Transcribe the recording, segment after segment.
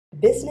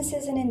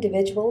Businesses and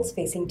individuals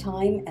facing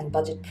time and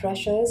budget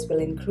pressures will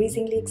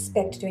increasingly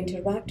expect to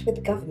interact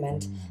with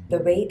government the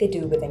way they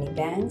do with any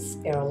banks,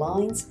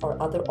 airlines, or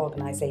other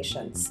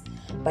organizations,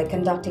 by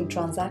conducting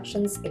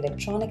transactions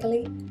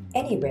electronically,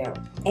 anywhere,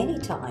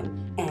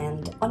 anytime,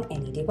 and on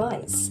any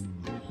device.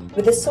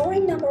 With the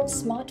soaring number of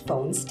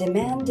smartphones,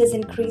 demand is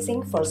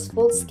increasing for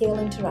full-scale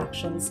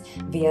interactions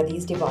via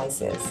these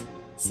devices.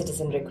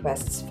 Citizen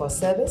requests for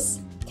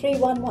service,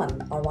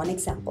 311 are one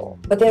example.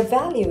 But their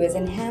value is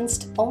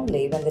enhanced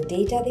only when the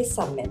data they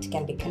submit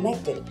can be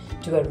connected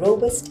to a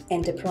robust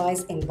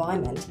enterprise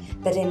environment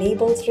that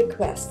enables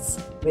requests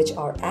which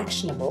are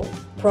actionable,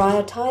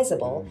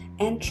 prioritizable,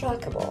 and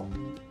trackable.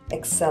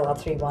 Excella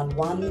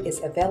 311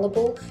 is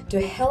available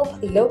to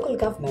help local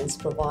governments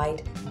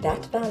provide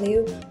that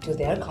value to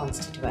their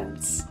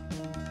constituents.